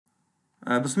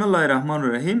Bismillah ar-Rahman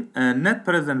ar-Rahim. Net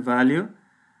present value.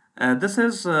 This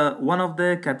is one of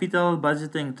the capital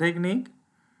budgeting technique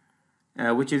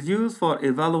which is used for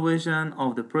evaluation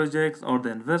of the projects or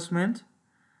the investment,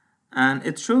 and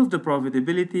it shows the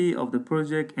profitability of the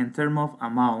project in terms of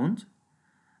amount,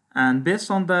 and based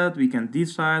on that we can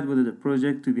decide whether the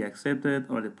project to be accepted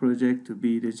or the project to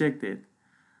be rejected.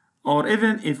 Or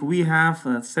even if we have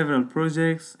several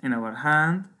projects in our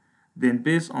hand, then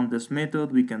based on this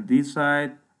method we can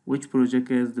decide which project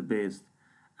is the best.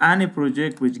 Any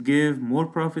project which give more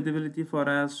profitability for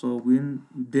us, so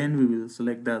then we will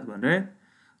select that one, right?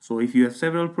 So if you have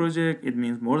several projects, it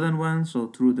means more than one. So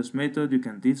through this method you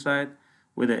can decide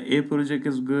whether A project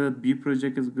is good, B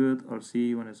project is good, or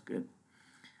C one is good.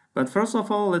 But first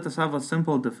of all, let us have a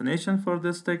simple definition for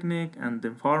this technique and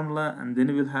the formula, and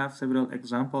then we'll have several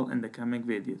examples in the coming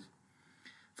videos.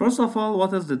 First of all,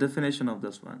 what is the definition of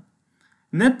this one?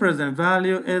 Net present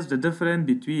value is the difference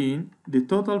between the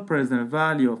total present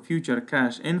value of future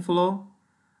cash inflow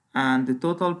and the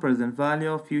total present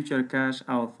value of future cash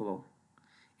outflow.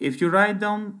 If you write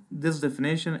down this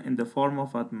definition in the form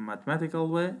of a mathematical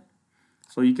way,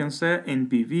 so you can say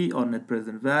NPV, or net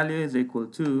present value, is equal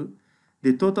to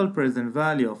the total present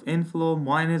value of inflow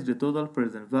minus the total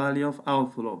present value of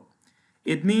outflow.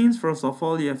 It means, first of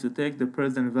all, you have to take the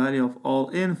present value of all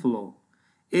inflow.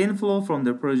 Inflow from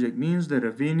the project means the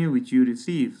revenue which you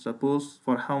receive. Suppose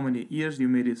for how many years you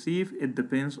may receive, it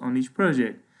depends on each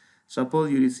project.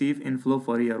 Suppose you receive inflow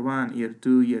for year 1, year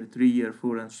 2, year 3, year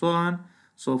 4, and so on.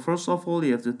 So first of all,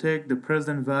 you have to take the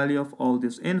present value of all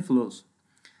these inflows.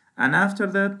 And after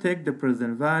that, take the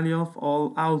present value of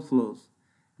all outflows.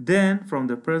 Then, from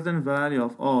the present value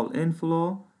of all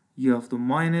inflow, you have to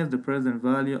minus the present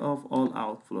value of all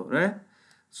outflow, right?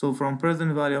 So from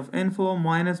present value of inflow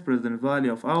minus present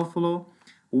value of outflow,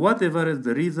 whatever is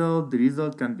the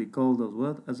result can be called as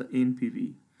what? As an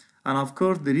NPV. And of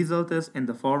course, the result is in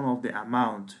the form of the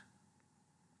amount.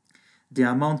 The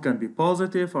amount can be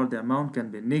positive or the amount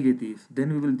can be negative.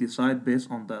 Then we will decide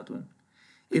based on that one.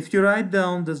 If you write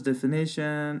down this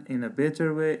definition in a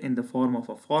better way in the form of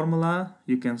a formula,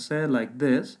 you can say like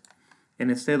this.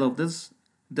 And instead of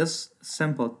this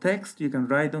simple text, you can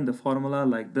write down the formula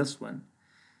like this one.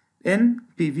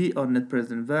 NPV, or net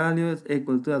present value, is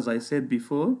equal to, as I said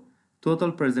before,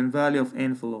 total present value of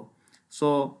inflow.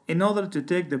 So in order to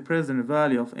take the present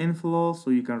value of inflow,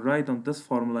 so you can write on this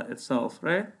formula itself,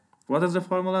 right? What is the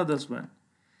formula? This one.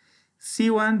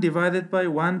 C1 divided by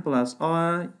 1 plus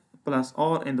I plus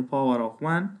r in the power of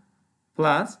 1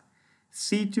 plus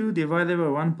C2 divided by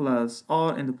 1 plus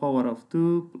r in the power of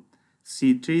 2,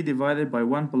 C3 divided by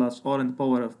 1 plus r in the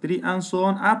power of 3, and so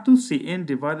on up to Cn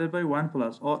divided by 1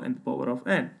 plus r in the power of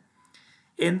n.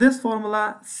 In this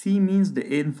formula, C means the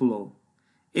inflow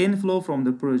from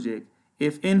the project.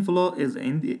 If inflow is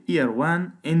in the year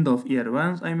 1, end of year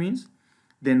 1,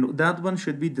 then that one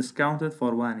should be discounted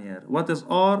for 1 year. What is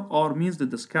R? R means the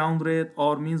discount rate,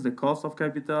 R means the cost of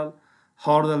capital,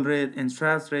 hurdle rate,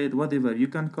 interest rate, whatever you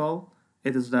can call,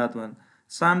 it is that one.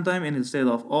 Sometime instead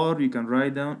of R, you can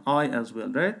write down I as well,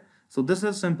 right? So this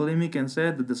is simply, we can say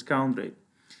the discount rate.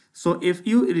 So if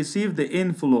you receive the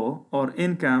inflow or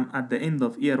income at the end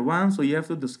of year 1, so you have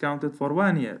to discount it for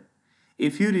 1 year.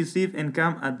 If you receive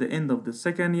income at the end of the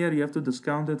second year, you have to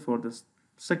discount it for the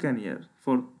second year,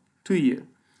 for 2 years.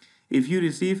 If you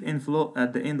receive inflow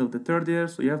at the end of the third year,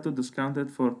 so you have to discount it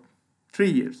for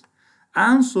 3 years.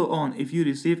 And so on. If you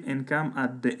receive income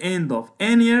at the end of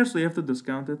n years, so you have to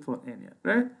discount it for n years,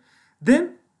 right?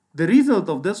 Then the result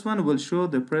of this one will show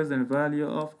the present value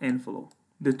of inflow,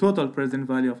 the total present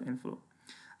value of inflow.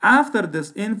 After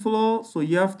this inflow, so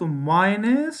you have to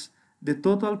minus the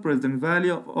total present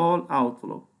value of all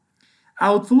outflow.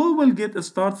 Outflow will get a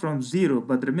start from 0,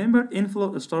 but remember,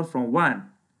 inflow starts from 1.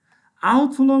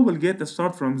 Outflow will get a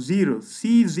start from 0.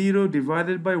 C0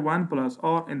 divided by 1 plus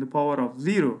r in the power of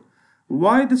 0.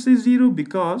 Why this is 0?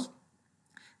 Because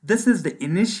this is the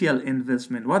initial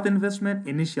investment. What investment?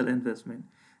 Initial investment.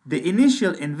 The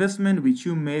initial investment which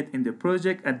you made in the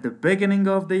project at the beginning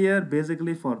of the year,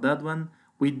 basically for that one,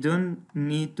 we don't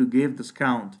need to give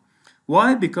discount.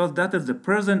 Why? Because that is the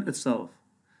present itself.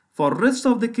 For rest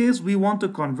of the case, we want to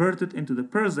convert it into the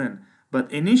present.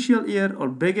 But initial year or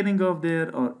beginning of the year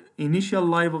or initial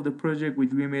life of the project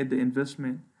which we made the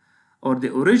investment, or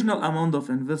the original amount of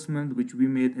investment which we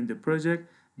made in the project,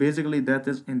 basically that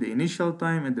is in the initial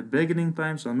time and the beginning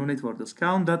time, so no need for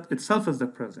discount, that itself is the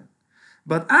present.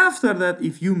 But after that,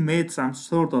 if you made some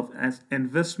sort of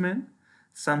investment,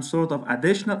 some sort of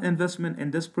additional investment in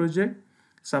this project,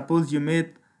 suppose you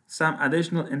made some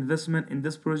additional investment in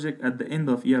this project at the end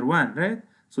of year 1, right?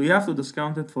 So you have to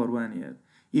discount it for 1 year.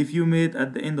 If you made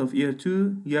at the end of year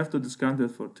 2, you have to discount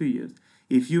it for 2 years.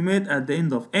 If you made at the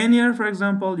end of n year, for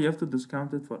example, you have to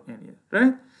discount it for n year,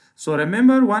 right? So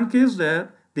remember one case that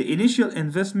the initial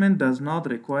investment does not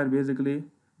require basically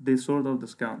this sort of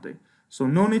discounting. So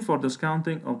no need for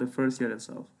discounting of the first year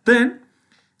itself.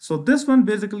 So this one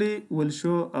basically will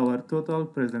show our total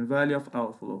present value of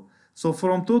outflow. So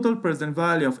from total present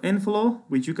value of inflow,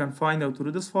 which you can find out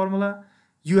through this formula,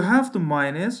 you have to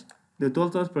minus the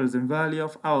total present value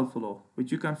of outflow,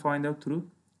 which you can find out through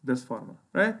this formula,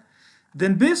 right?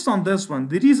 Then based on this one,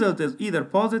 the result is either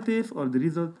positive or the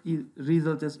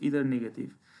result is either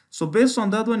negative. So based on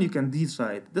that one, you can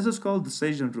decide. This is called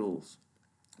decision rules.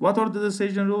 What are the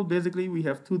decision rules? Basically, we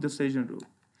have two decision rules.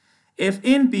 If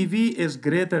NPV is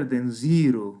greater than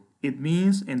 0, it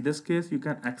means in this case you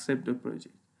can accept the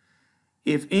project.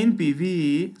 If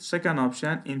NPV, second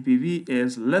option, NPV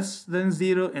is less than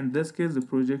 0, in this case the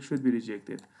project should be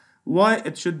rejected. Why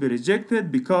it should be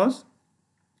rejected? Because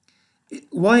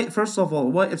first of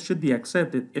all, why it should be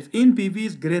accepted? If NPV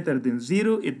is greater than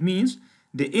 0, it means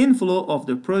the inflow of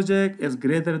the project is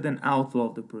greater than outflow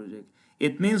of the project.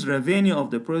 It means revenue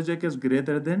of the project is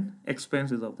greater than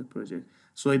expenses of the project.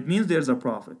 So it means there's a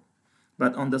profit.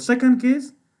 But on the second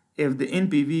case, if the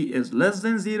NPV is less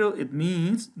than 0, it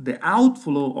means the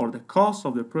outflow or the cost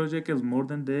of the project is more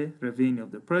than the revenue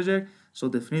of the project. So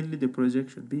definitely the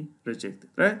project should be rejected,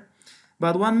 right?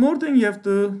 But one more thing you have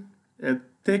to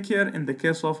take care in the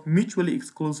case of mutually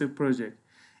exclusive project.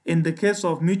 In the case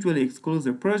of mutually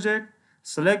exclusive project,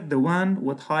 select the one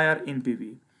with higher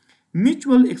NPV.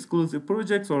 Mutual exclusive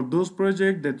projects are those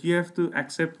projects that you have to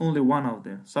accept only one of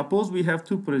them. Suppose we have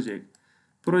two projects,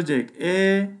 project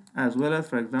A as well as,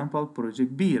 for example,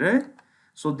 project B, right?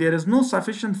 So there is no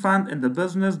sufficient fund in the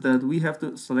business that we have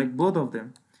to select both of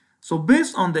them. So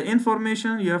based on the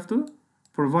information you have to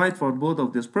provide for both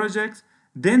of these projects,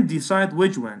 then decide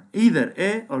which one, either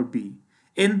A or B.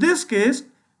 In this case,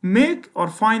 make or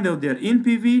find out their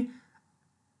NPV,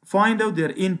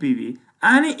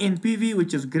 Any NPV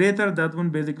which is greater, that one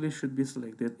basically should be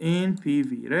selected.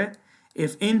 NPV, right?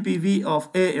 If NPV of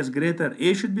A is greater,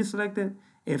 A should be selected.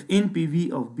 If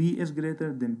NPV of B is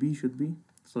greater, then B should be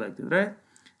selected, right?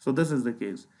 So this is the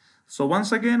case. So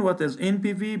once again, what is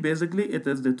NPV? Basically, it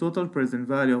is the total present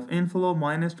value of inflow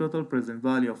minus total present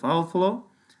value of outflow.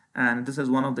 And this is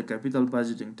one of the capital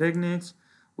budgeting techniques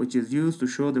which is used to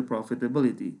show the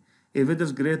profitability. If it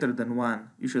is greater than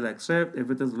 1, you should accept.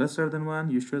 If it is lesser than 1,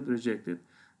 you should reject it.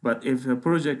 But if a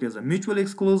project is a mutually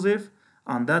exclusive,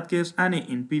 on that case, any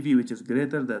NPV which is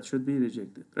greater, that should be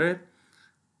rejected, right?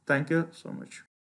 Thank you so much.